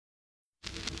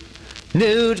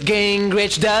Newt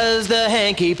Gingrich does the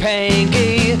hanky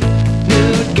panky.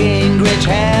 Newt Gingrich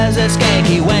has a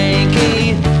skanky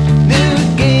wanky.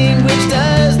 Newt Gingrich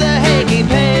does the hanky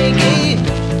panky.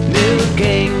 Newt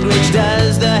Gingrich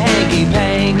does the hanky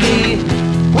panky.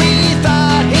 We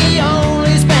thought he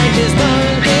only spanked his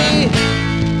monkey.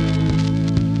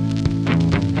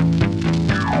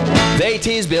 They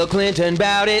tease Bill Clinton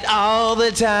about it all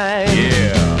the time.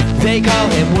 Yeah. They call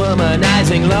him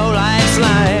womanizing low-life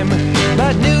slime.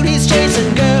 But Newt, he's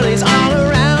chasing girlies all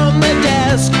around the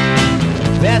desk.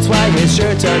 That's why his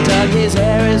shirt's untucked, his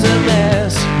hair is a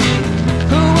mess.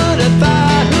 Who would have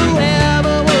thought,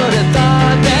 whoever would have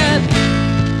thought that?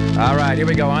 All right, here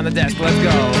we go, on the desk, let's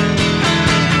go.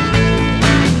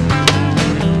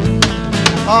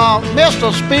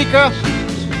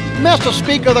 Mr.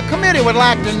 Speaker, the committee would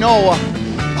like to know,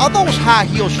 are those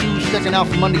high-heel shoes sticking out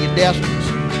from under your desk?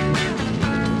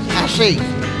 I see.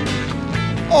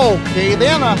 Okay,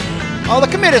 then, the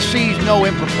committee sees no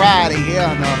impropriety here,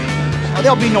 and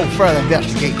there'll be no further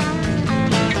investigation.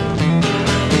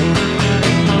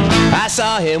 I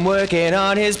saw him working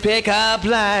on his pickup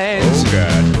lines. Oh,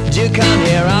 God. Do you come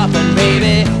here often,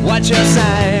 baby? What's your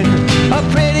sign? A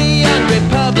pretty young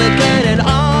Republican and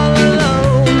all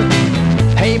alone.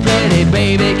 Hey, pretty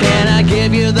baby, can I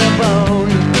give you the bone?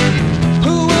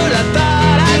 Who would have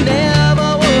thought? I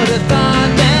never would have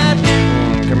thought that.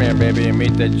 Come here, baby, and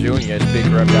meet the junior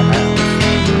speaker of the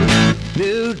house.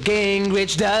 Newt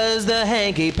Gingrich does the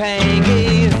hanky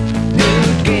panky.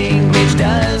 Newt Gingrich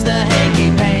does the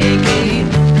hanky panky.